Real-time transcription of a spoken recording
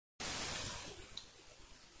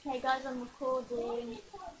Okay guys, I'm recording.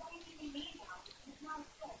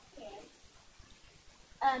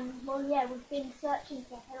 Well yeah, we've been searching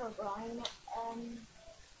for Herobrine.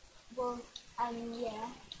 Well, yeah,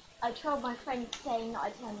 I told my friend saying that I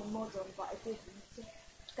turned the mod on, but I didn't. So,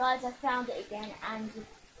 guys, I found it again, and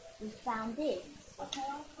we found it.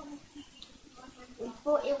 We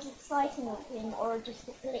thought it was exciting looking, or just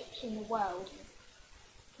a glitch in the world.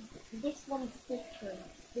 This one's different.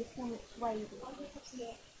 This one looks way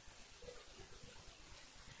different.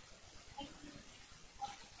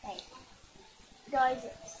 Okay. Guys,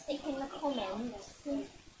 stick in the comments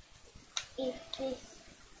if this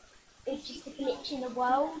is just a glitch in the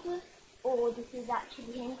world, or this is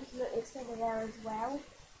actually him, because look, it's over there as well.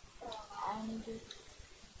 And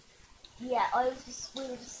yeah, we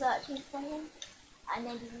were just searching for him, and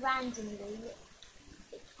then just randomly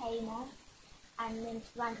it came on, and then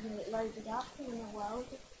just randomly it loaded up in the world,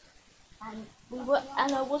 and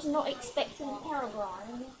I was not expecting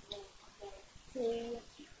Herobrine to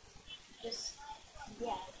just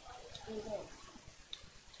do this.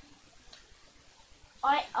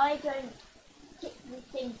 I don't particularly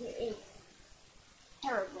think it is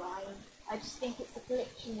Herobrine. I just think it's a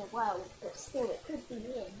glitch in the world, but still it could be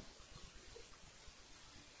him.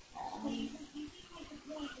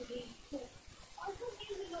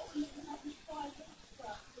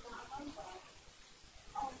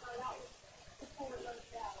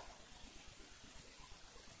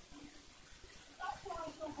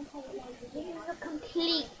 This is a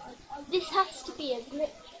complete. This has to be a glitch,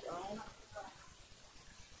 guys.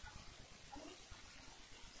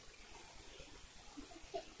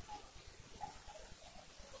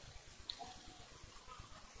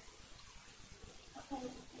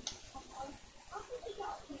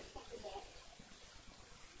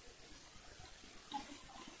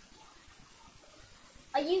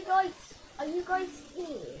 Are you guys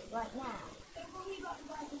here right now?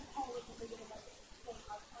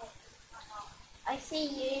 I see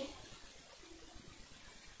you.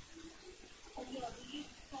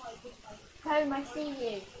 Home, I see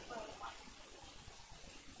you.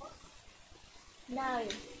 No,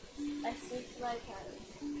 I see Slowpoke.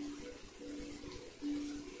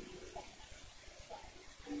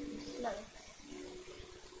 Slow.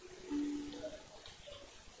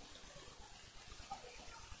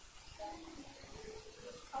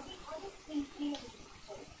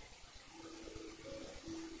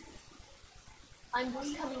 I'm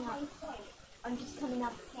just coming up. I'm just coming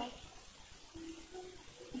up, okay?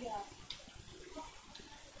 Yeah.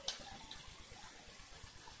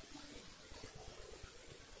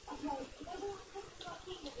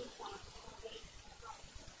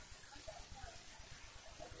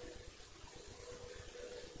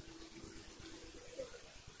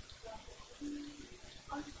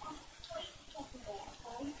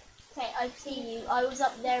 Okay, I see you. I was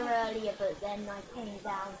up there earlier, but then I came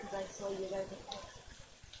down because I saw you over there.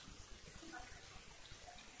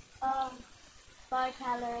 Oh, bye,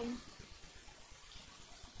 Callum.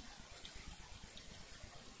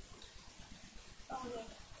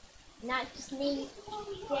 Now it's just me,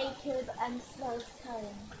 Jacob, and Slow's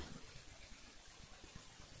home.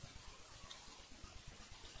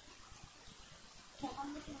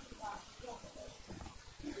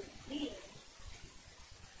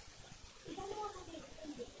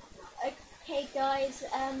 Okay guys,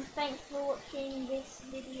 thanks for watching this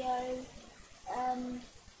video, and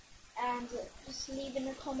just leave in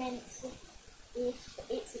the comments if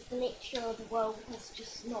it's a glitch or the world has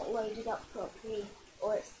just not loaded up properly,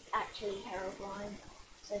 or it's actually Herobrine.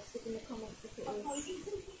 So stick in the comments if it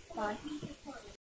is. Bye.